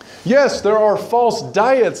 Yes, there are false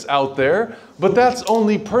diets out there, but that's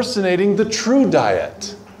only personating the true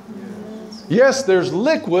diet. Yes, there's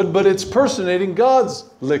liquid, but it's personating God's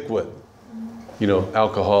liquid. You know,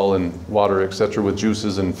 alcohol and water, etc., with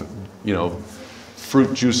juices and, you know,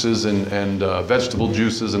 fruit juices and vegetable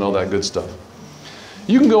juices and all that good stuff.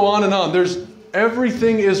 You can go on and on.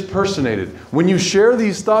 Everything is personated. When you share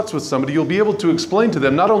these thoughts with somebody, you'll be able to explain to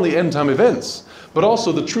them not only end-time events, but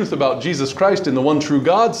also the truth about Jesus Christ in the one true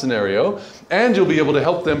God scenario, and you'll be able to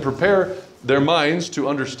help them prepare their minds to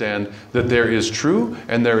understand that there is true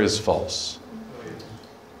and there is false.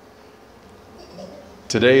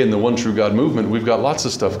 Today in the One True God movement, we've got lots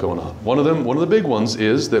of stuff going on. One of the big ones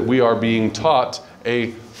is that we are being taught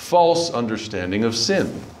a false understanding of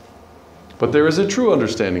sin. But there is a true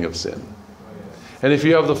understanding of sin. And if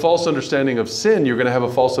you have the false understanding of sin, you're going to have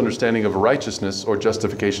a false understanding of righteousness or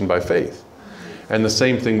justification by faith. And the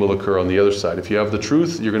same thing will occur on the other side. If you have the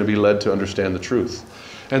truth, you're going to be led to understand the truth.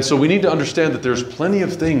 And so we need to understand that there's plenty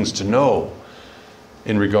of things to know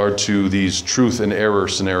in regard to these truth and error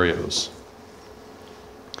scenarios.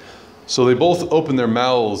 So they both open their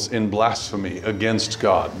mouths in blasphemy against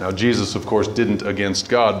God. Now Jesus, of course, didn't against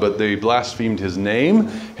God, but they blasphemed his name,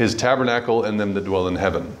 his tabernacle, and them that dwell in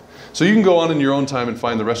heaven. So you can go on in your own time and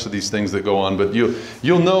find the rest of these things that go on, but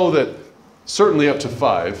you'll know that certainly up to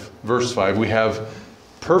 5, verse 5, we have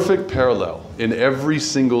perfect parallel in every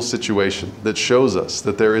single situation that shows us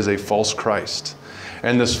that there is a false Christ.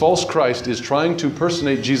 And this false Christ is trying to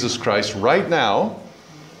personate Jesus Christ right now,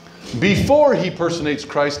 before he personates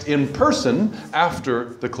Christ in person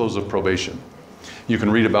after the close of probation. You can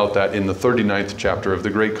read about that in the 39th chapter of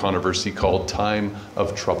the great controversy called Time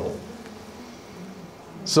of Trouble.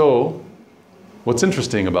 So, what's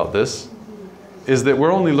interesting about this is that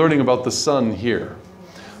we're only learning about the Son here.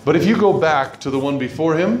 But if you go back to the one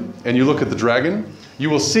before him and you look at the dragon,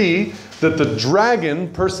 you will see that the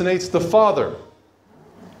dragon personates the Father.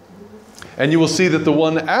 And you will see that the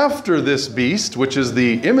one after this beast, which is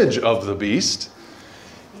the image of the beast,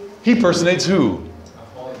 he personates who?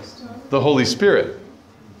 The Holy Spirit.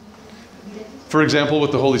 For example,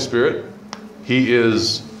 with the Holy Spirit, he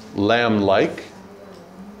is lamb-like.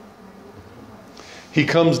 He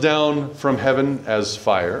comes down from heaven as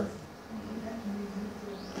fire.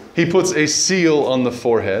 He puts a seal on the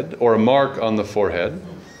forehead, or a mark on the forehead.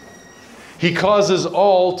 He causes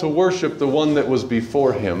all to worship the one that was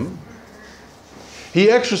before him. He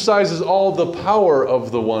exercises all the power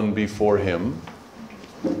of the one before him.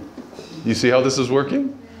 You see how this is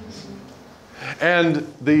working? And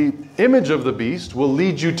the image of the beast will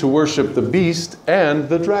lead you to worship the beast and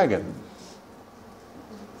the dragon.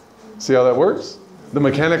 See how that works? The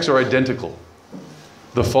mechanics are identical.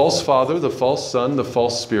 The false father, the false son, the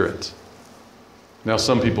false spirit. Now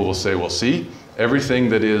some people will say, well, see, everything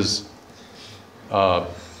that is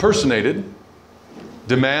personated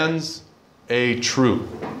demands a true.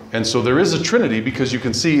 And so there is a Trinity, because you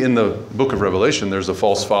can see in the book of Revelation there's a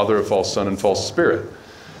false father, a false son, and false spirit.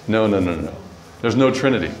 No. There's no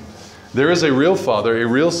Trinity. There is a real Father, a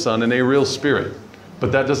real Son, and a real Spirit.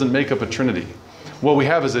 But that doesn't make up a Trinity. What we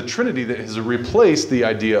have is a Trinity that has replaced the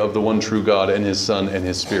idea of the one true God and his Son and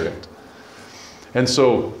his Spirit. And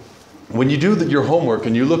so when you do your homework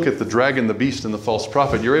and you look at the dragon, the beast, and the false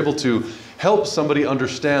prophet, you're able to help somebody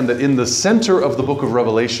understand that in the center of the book of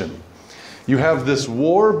Revelation, you have this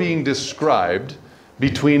war being described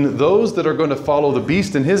between those that are going to follow the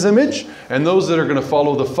beast in his image and those that are going to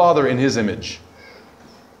follow the Father in his image.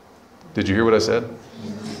 Did you hear what I said?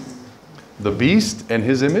 The beast and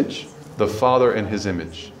his image, the Father and his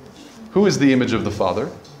image. Who is the image of the Father?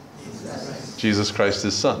 Jesus Christ,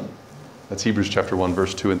 his Son. That's Hebrews chapter 1,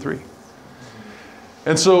 verse 2 and 3.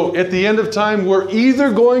 And so at the end of time, we're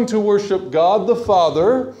either going to worship God the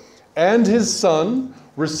Father and his Son,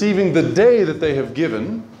 receiving the day that they have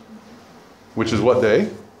given, which is what day?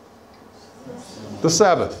 The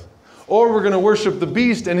Sabbath. Or we're going to worship the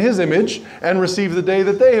beast and his image and receive the day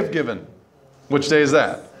that they have given. Which day is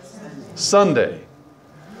that? Sunday.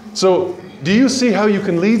 So do you see how you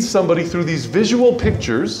can lead somebody through these visual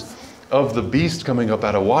pictures of the beast coming up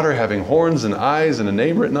out of water, having horns and eyes and a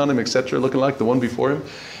name written on him, etc., looking like the one before him?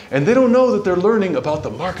 And they don't know that they're learning about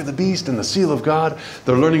the mark of the beast and the seal of God.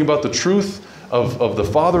 They're learning about the truth of the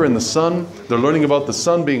Father and the Son. They're learning about the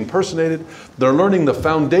Son being personated. They're learning the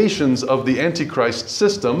foundations of the Antichrist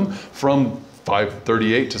system from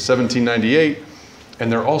 538 to 1798. And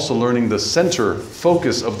they're also learning the center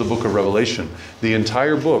focus of the book of Revelation. The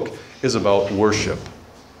entire book is about worship.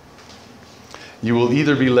 You will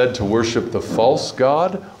either be led to worship the false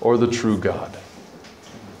God or the true God.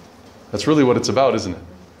 That's really what it's about, isn't it?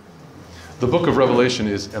 The book of Revelation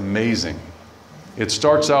is amazing. It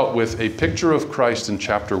starts out with a picture of Christ in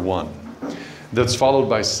chapter 1 that's followed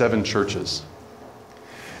by 7 churches.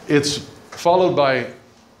 It's followed by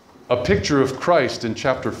a picture of Christ in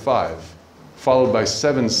chapter 5, followed by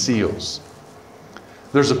 7 seals.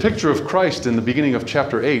 There's a picture of Christ in the beginning of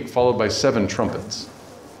chapter 8, followed by 7 trumpets.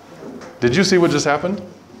 Did you see what just happened?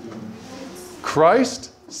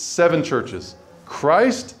 Christ, 7 churches.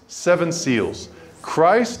 Christ, 7 seals.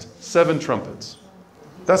 Christ, 7 trumpets.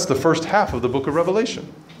 That's the first half of the book of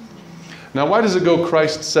Revelation. Now, why does it go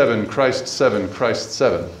Christ 7, Christ 7, Christ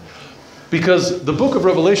 7? Because the book of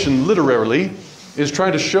Revelation literally is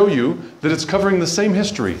trying to show you that it's covering the same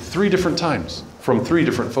history 3 different times from 3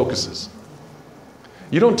 different focuses.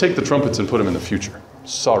 You don't take the trumpets and put them in the future.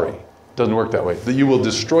 Sorry. Doesn't work that way. That you will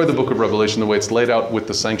destroy the book of Revelation the way it's laid out with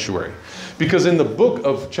the sanctuary. Because in the book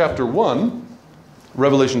of chapter 1,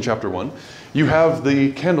 Revelation chapter 1, you have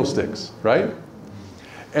the candlesticks, right?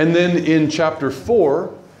 And then in chapter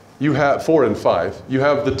 4, you have 4 and 5, you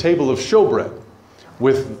have the table of showbread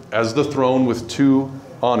with, as the throne with 2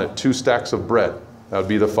 on it, 2 stacks of bread. That would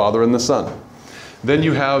be the Father and the Son. Then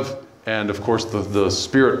you have, and of course, the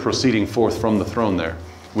Spirit proceeding forth from the throne there,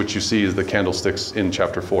 which you see is the candlesticks in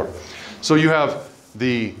chapter 4. So you have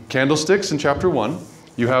the candlesticks in chapter 1.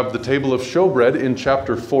 You have the table of showbread in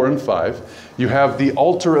chapter 4 and 5. You have the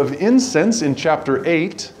altar of incense in chapter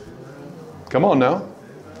 8. Come on now.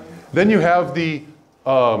 Then you have the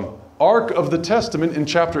Ark of the Testament in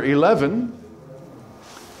chapter 11.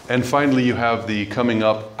 And finally, you have the coming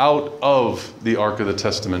up out of the Ark of the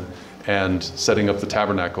Testament and setting up the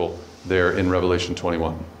tabernacle there in Revelation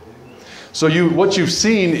 21. So what you've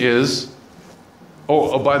seen is,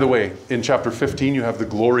 by the way, in chapter 15, you have the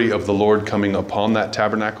glory of the Lord coming upon that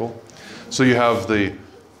tabernacle. So you have the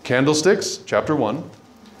candlesticks, chapter 1.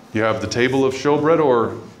 You have the table of showbread,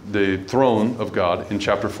 or the throne of God, in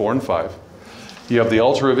chapter 4 and 5. You have the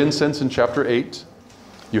altar of incense in chapter 8.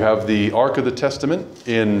 You have the Ark of the Testament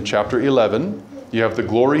in chapter 11. You have the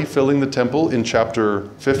glory filling the temple in chapter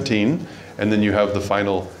 15. And then you have the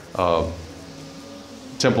final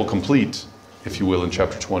temple complete, if you will, in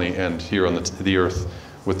chapter 20, and here on the earth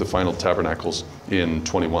with the final tabernacles in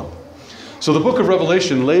 21. So the book of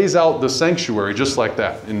Revelation lays out the sanctuary just like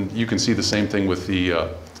that. And you can see the same thing with the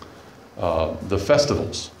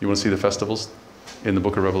festivals. You want to see the festivals in the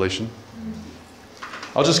book of Revelation?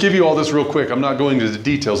 I'll just give you all this real quick. I'm not going into the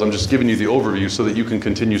details. I'm just giving you the overview so that you can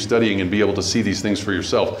continue studying and be able to see these things for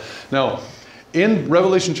yourself. Now, in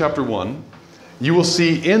Revelation chapter 1, you will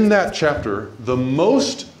see in that chapter the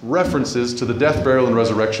most references to the death, burial, and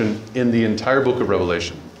resurrection in the entire book of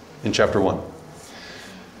Revelation, in chapter 1.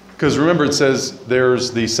 Because remember, it says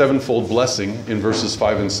there's the sevenfold blessing in verses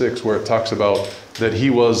 5 and 6, where it talks about that he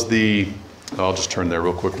was the, I'll just turn there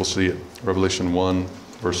real quick, we'll see it. Revelation 1,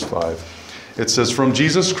 verse 5. It says, from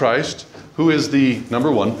Jesus Christ, who is the,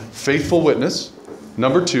 number 1, faithful witness.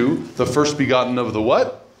 Number 2, the first begotten of the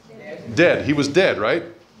what? Dead. He was dead, right?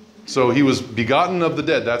 So he was begotten of the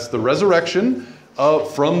dead. That's the resurrection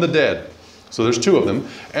from the dead. So there's 2 of them.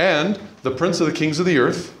 And the prince of the kings of the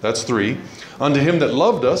earth. That's 3. Unto him that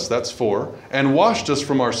loved us. That's 4. And washed us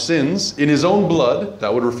from our sins in his own blood.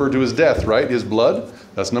 That would refer to his death, right? His blood.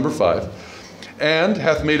 That's number 5. And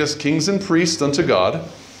hath made us kings and priests unto God,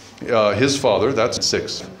 his Father. That's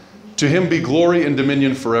 6. To him be glory and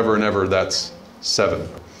dominion forever and ever. That's 7.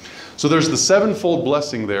 So there's the sevenfold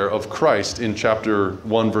blessing there of Christ in chapter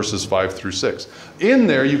 1, verses 5 through 6. In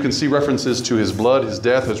there, you can see references to his blood, his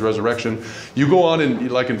death, his resurrection. You go on,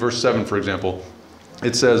 like in verse 7, for example,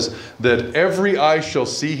 it says that every eye shall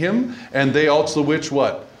see him, and they also which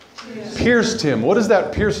what? Pierced him. What does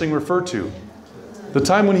that piercing refer to? The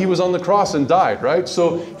time when he was on the cross and died, right?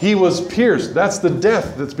 So he was pierced. That's the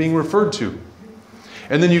death that's being referred to.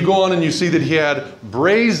 And then you go on and you see that he had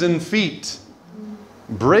brazen feet.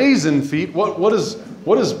 Brazen feet. What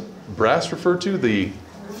does brass refer to? The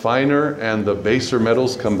finer and the baser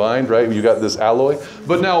metals combined, right? You got this alloy.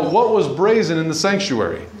 But now, what was brazen in the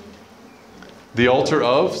sanctuary? The altar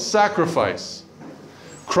of sacrifice.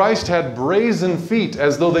 Christ had brazen feet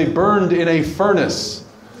as though they burned in a furnace.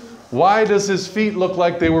 Why does his feet look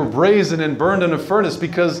like they were brazen and burned in a furnace?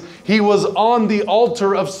 Because he was on the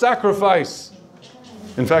altar of sacrifice.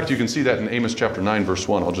 In fact, you can see that in Amos chapter 9, verse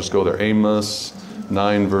 1. I'll just go there. Amos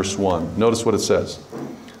 9, verse 1. Notice what it says.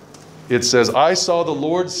 It says, I saw the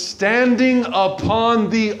Lord standing upon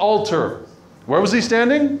the altar. Where was he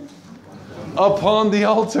standing? Upon the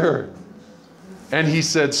altar. And he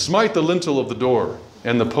said, smite the lintel of the door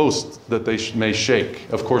and the posts that they may shake.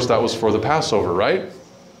 Of course, that was for the Passover, right?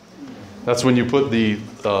 That's when you put the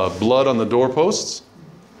blood on the doorposts.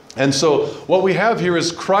 And so what we have here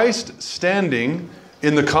is Christ standing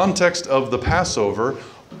in the context of the Passover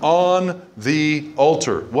on the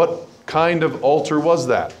altar. What kind of altar was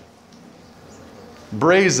that?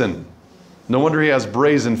 Brazen. No wonder he has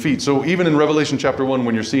brazen feet. So even in Revelation chapter 1,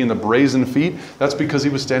 when you're seeing the brazen feet, that's because he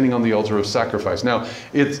was standing on the altar of sacrifice. Now,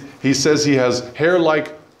 he says he has hair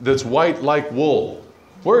that's white like wool.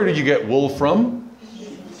 Where do you get wool from?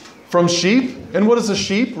 From sheep. And what is a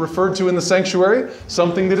sheep referred to in the sanctuary?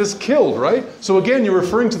 Something that is killed, right? So again, you're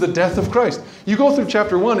referring to the death of Christ. You go through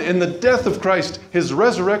chapter 1, and the death of Christ, his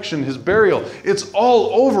resurrection, his burial, it's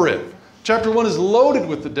all over it. Chapter 1 is loaded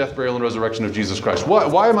with the death, burial, and resurrection of Jesus Christ.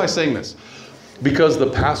 Why am I saying this? Because the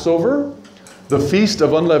Passover, the Feast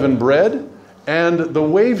of Unleavened Bread, and the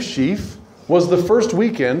wave sheaf was the first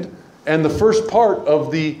weekend and the first part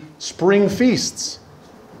of the spring feasts.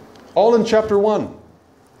 All in chapter 1.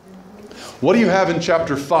 What do you have in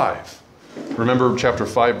chapter 5? Remember chapter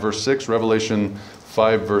 5, verse 6, Revelation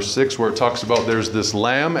 5, verse 6, where it talks about there's this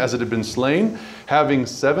lamb as it had been slain, having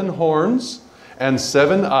 7 horns and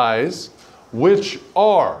 7 eyes, which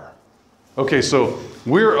are Okay, so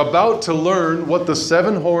we're about to learn what the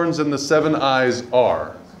 7 horns and the 7 eyes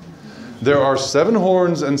are. There are 7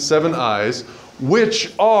 horns and 7 eyes,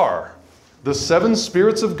 which are the 7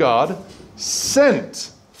 spirits of God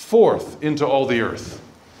sent forth into all the earth.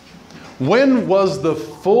 When was the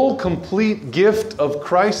full, complete gift of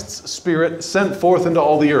Christ's Spirit sent forth into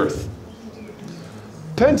all the earth?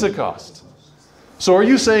 Pentecost. So are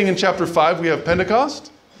you saying in chapter 5 we have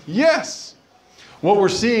Pentecost? Yes. What we're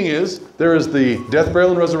seeing is there is the death,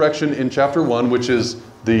 burial, and resurrection in chapter 1, which is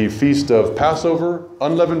the feast of Passover,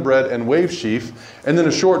 unleavened bread, and wave sheaf. And then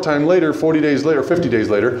a short time later, 40 days later, 50 days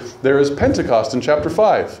later, there is Pentecost in chapter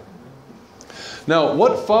 5. Now,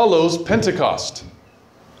 what follows Pentecost?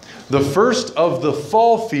 The first of the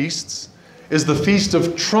fall feasts is the Feast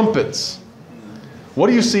of Trumpets. What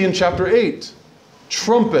do you see in chapter 8?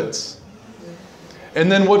 Trumpets.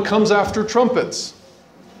 And then what comes after trumpets?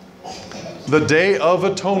 The Day of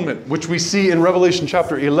Atonement, which we see in Revelation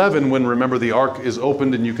chapter 11 when, remember, the ark is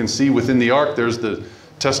opened and you can see within the ark there's the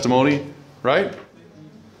testimony, right?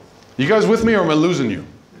 You guys with me, or am I losing you?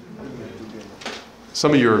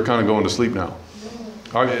 Some of you are kind of going to sleep now.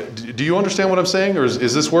 Do you understand what I'm saying, or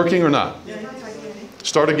is this working or not?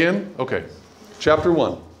 Start again? Okay. Chapter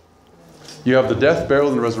 1. You have the death,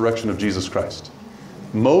 burial, and resurrection of Jesus Christ.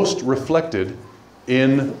 Most reflected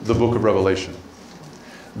in the book of Revelation.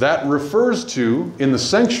 That refers to, in the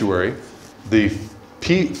sanctuary, the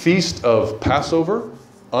feast of Passover,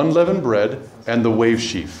 unleavened bread, and the wave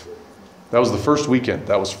sheaf. That was the first weekend.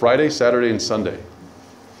 That was Friday, Saturday, and Sunday.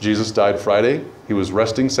 Jesus died Friday. He was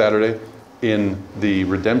resting Saturday in the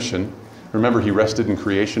redemption. Remember, he rested in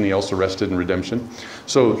creation. He also rested in redemption.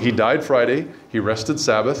 So he died Friday. He rested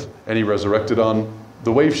Sabbath. And he resurrected on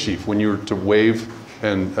the wave sheaf, when you were to wave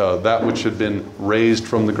and that which had been raised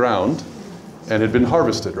from the ground and had been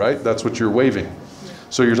harvested, right? That's what you're waving.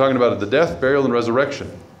 So you're talking about the death, burial, and resurrection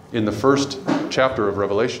in the first chapter of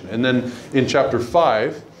Revelation. And then in chapter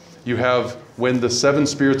 5, you have when the 7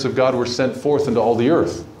 spirits of God were sent forth into all the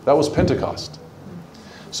earth. That was Pentecost.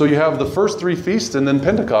 So you have the first 3 feasts and then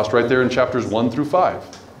Pentecost right there in chapters 1 through 5.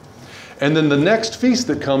 And then the next feast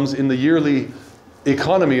that comes in the yearly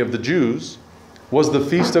economy of the Jews was the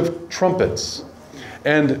Feast of Trumpets.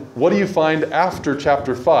 And what do you find after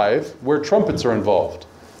chapter 5 where trumpets are involved?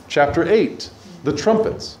 Chapter 8, the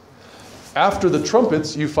trumpets. After the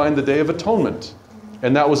trumpets, you find the Day of Atonement.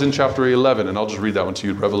 And that was in chapter 11. And I'll just read that one to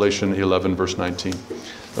you. Revelation 11, verse 19.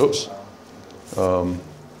 Oops. What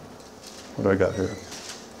do I got here?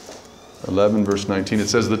 11, verse 19. It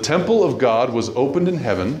says, "The temple of God was opened in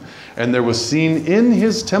heaven, and there was seen in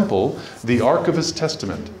his temple the ark of his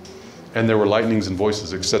testament. And there were lightnings and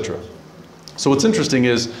voices, etc." So what's interesting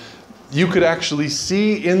is you could actually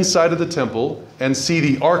see inside of the temple and see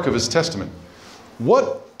the ark of his testament.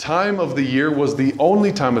 What time of the year was the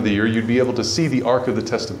only time of the year you'd be able to see the ark of the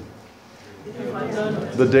testament?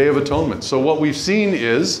 The Day of Atonement. So what we've seen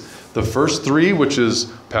is the first 3, which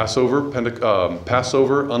is Passover,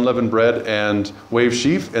 unleavened bread, and wave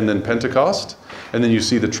sheaf, and then Pentecost. And then you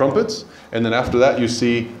see the trumpets. And then after that, you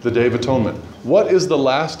see the Day of Atonement. What is the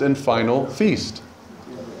last and final feast?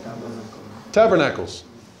 Tabernacles.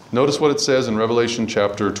 Notice what it says in Revelation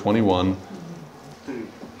chapter 21.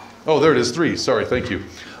 Oh, there it is, 3. Sorry, thank you.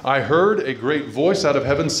 "I heard a great voice out of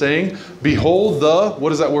heaven saying, Behold the,"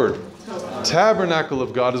 what is that word? Tabernacle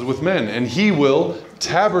of God is with men, and he will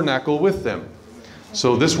tabernacle with them.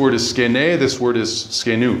 So this word is skene, this word is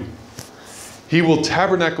skenu. He will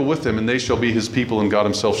tabernacle with them, and they shall be his people, and God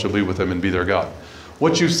himself shall be with them and be their God.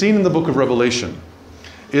 What you've seen in the book of Revelation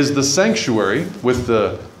is the sanctuary with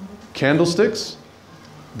the candlesticks,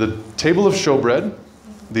 the table of showbread,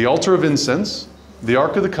 the altar of incense, the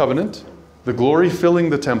Ark of the Covenant, the glory filling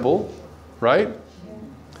the temple, right?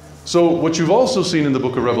 So what you've also seen in the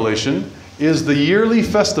book of Revelation is the yearly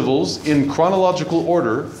festivals in chronological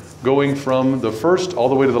order, going from the first all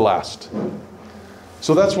the way to the last.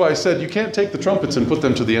 So that's why I said you can't take the trumpets and put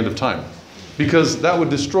them to the end of time, because that would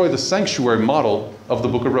destroy the sanctuary model of the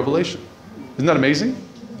book of Revelation. Isn't that amazing?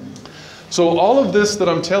 So all of this that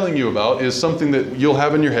I'm telling you about is something that you'll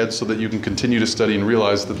have in your head so that you can continue to study and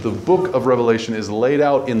realize that the book of Revelation is laid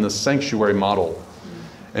out in the sanctuary model.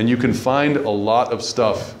 And you can find a lot of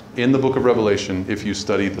stuff in the book of Revelation if you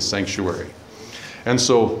study the sanctuary. And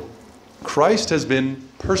so Christ has been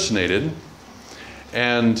personated,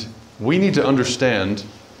 and we need to understand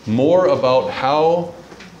more about how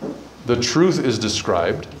the truth is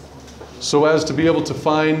described so as to be able to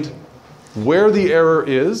find where the error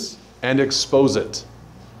is and expose it.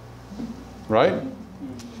 Right?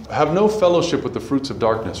 Have no fellowship with the fruits of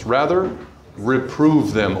darkness. Rather,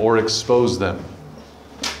 reprove them or expose them.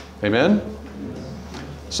 Amen?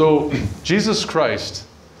 So Jesus Christ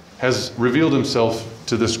has revealed himself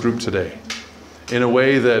to this group today in a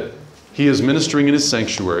way that he is ministering in his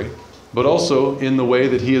sanctuary, but also in the way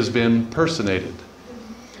that he has been personated.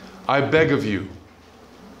 I beg of you,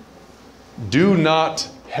 do not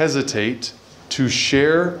hesitate to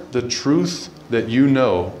share the truth that you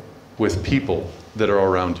know with people that are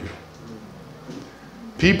around you.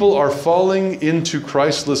 People are falling into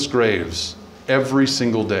Christless graves every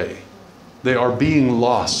single day. They are being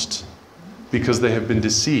lost because they have been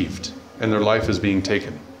deceived and their life is being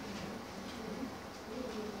taken.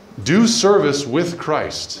 Do service with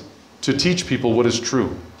Christ to teach people what is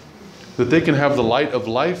true, that they can have the light of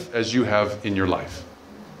life as you have in your life,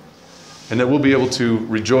 and that we'll be able to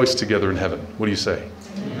rejoice together in heaven. What do you say?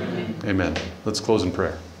 Amen. Amen. Let's close in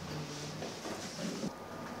prayer.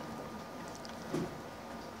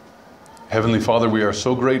 Heavenly Father, we are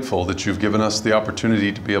so grateful that you've given us the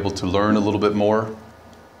opportunity to be able to learn a little bit more.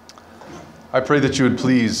 I pray that you would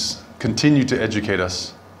please continue to educate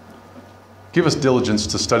us. Give us diligence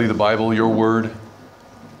to study the Bible, your word.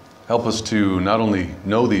 Help us to not only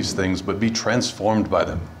know these things, but be transformed by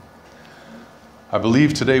them. I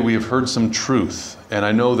believe today we have heard some truth, and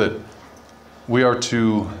I know that we are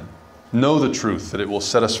to know the truth, that it will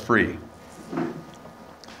set us free.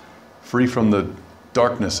 Free from the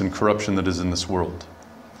darkness and corruption that is in this world.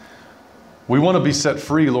 We want to be set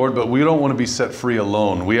free, Lord, but we don't want to be set free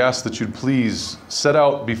alone. We ask that you'd please set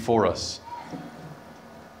out before us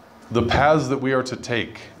the paths that we are to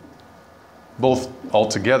take, both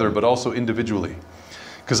altogether, but also individually.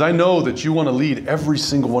 Because I know that you want to lead every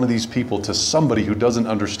single one of these people to somebody who doesn't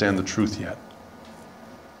understand the truth yet.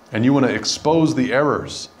 And you want to expose the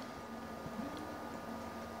errors.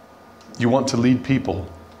 You want to lead people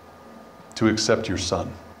to accept your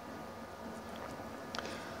Son.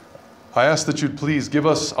 I ask that you'd please give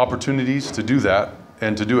us opportunities to do that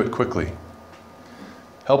and to do it quickly.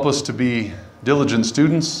 Help us to be diligent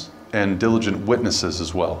students and diligent witnesses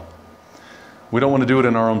as well. We don't want to do it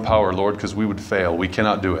in our own power, Lord, because we would fail. We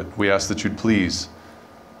cannot do it. We ask that you'd please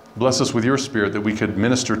bless us with your Spirit, that we could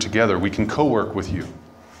minister together. We can co-work with you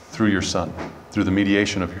through your Son, through the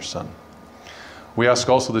mediation of your Son. We ask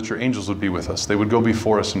also that your angels would be with us. They would go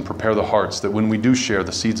before us and prepare the hearts, that when we do share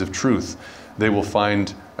the seeds of truth, they will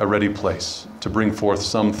find a ready place to bring forth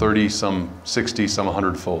some 30, some 60, some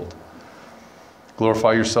 100-fold.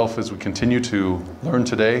 Glorify yourself as we continue to learn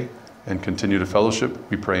today and continue to fellowship.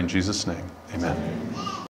 We pray in Jesus' name. Amen.